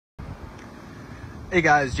Hey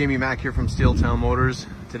guys, Jamie Mack here from Steeltown Motors.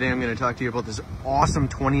 Today I'm going to talk to you about this awesome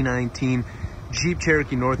 2019 Jeep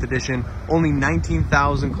Cherokee North Edition. Only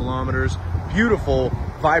 19,000 kilometers. Beautiful,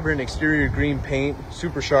 vibrant exterior green paint,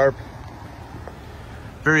 super sharp.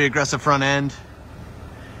 Very aggressive front end.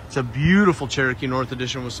 It's a beautiful Cherokee North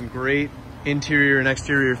Edition with some great interior and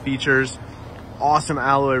exterior features. Awesome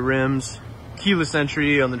alloy rims. Keyless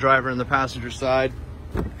entry on the driver and the passenger side.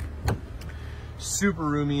 Super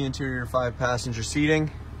roomy interior 5-passenger seating,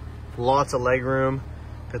 lots of leg room.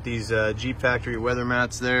 Got these Jeep factory weather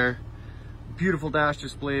mats there. Beautiful dash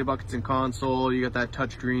display, buckets and console. You got that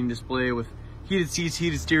touchscreen display with heated seats,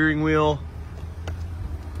 heated steering wheel.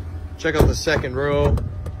 Check out the second row.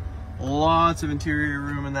 Lots of interior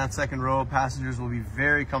room in that second row. Passengers will be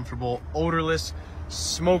very comfortable. Odorless,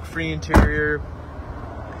 smoke-free interior.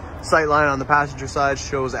 Sightline on the passenger side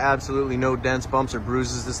shows absolutely no dents, bumps, or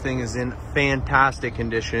bruises. This thing is in fantastic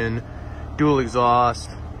condition. Dual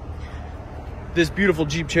exhaust. This beautiful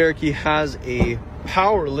Jeep Cherokee has a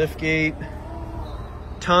power liftgate,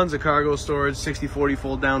 tons of cargo storage, 60/40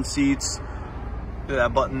 fold down seats. Look at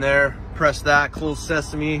that button there. Press that, close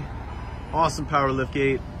sesame. Awesome power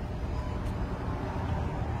liftgate.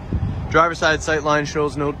 Driver side sightline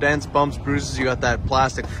shows no dents, bumps, bruises. You got that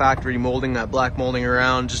plastic factory molding, that black molding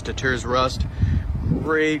around, just deters rust.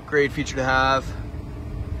 Great feature to have.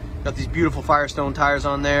 Got these beautiful Firestone tires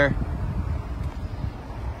on there.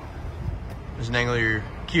 There's an angle of your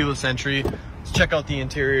keyless entry. Let's check out the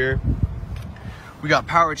interior. We got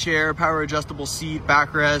power chair, power adjustable seat,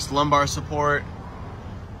 backrest, lumbar support.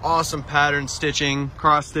 Awesome pattern stitching,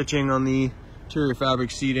 cross stitching on the interior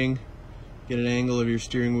fabric seating. Get an angle of your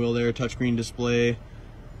steering wheel there, touchscreen display.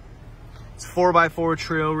 It's 4x4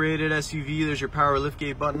 trail rated SUV. There's your power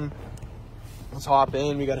liftgate button. Let's hop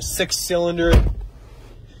in. We got a 6-cylinder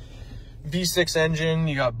V6 engine.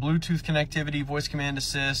 You got Bluetooth connectivity, voice command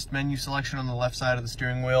assist, menu selection on the left side of the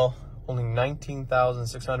steering wheel. Only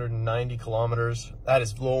 19,690 kilometers. That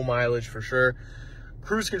is low mileage for sure.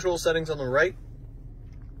 Cruise control settings on the right.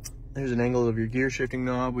 There's an angle of your gear shifting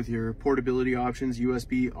knob with your portability options,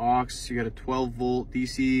 USB, aux. You got a 12-volt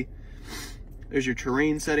DC. There's your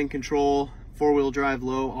terrain setting control, 4-wheel drive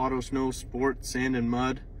low, auto, snow, sport, sand, and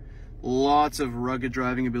mud. Lots of rugged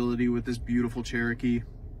driving ability with this beautiful Cherokee.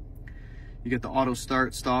 You get the auto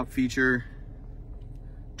start stop feature,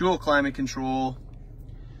 dual climate control,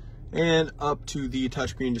 and up to the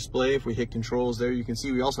touchscreen display. If we hit controls there, you can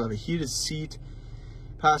see we also have a heated seat,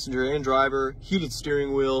 passenger and driver, heated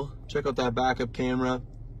steering wheel. Check out that backup camera.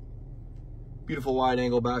 Beautiful wide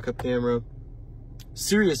angle backup camera.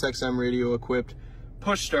 SiriusXM radio equipped,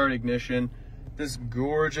 push start ignition. This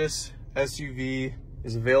gorgeous SUV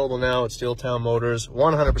is available now at Steeltown Motors.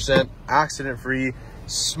 100% accident free,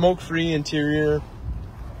 smoke free interior.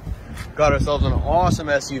 Got ourselves an awesome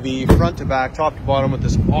SUV, front to back, top to bottom, with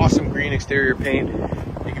this awesome green exterior paint.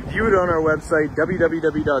 You can view it on our website,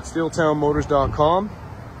 www.steeltownmotors.com.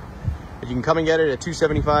 You can come and get it at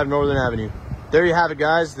 275 Northern Avenue. There you have it,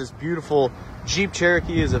 guys. This beautiful Jeep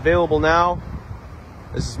Cherokee is available now.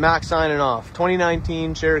 This is Max signing off.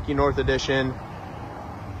 2019 Cherokee North Edition.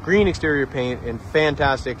 Green exterior paint in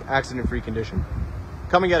fantastic accident-free condition.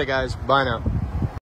 Come and get it, guys. Bye now.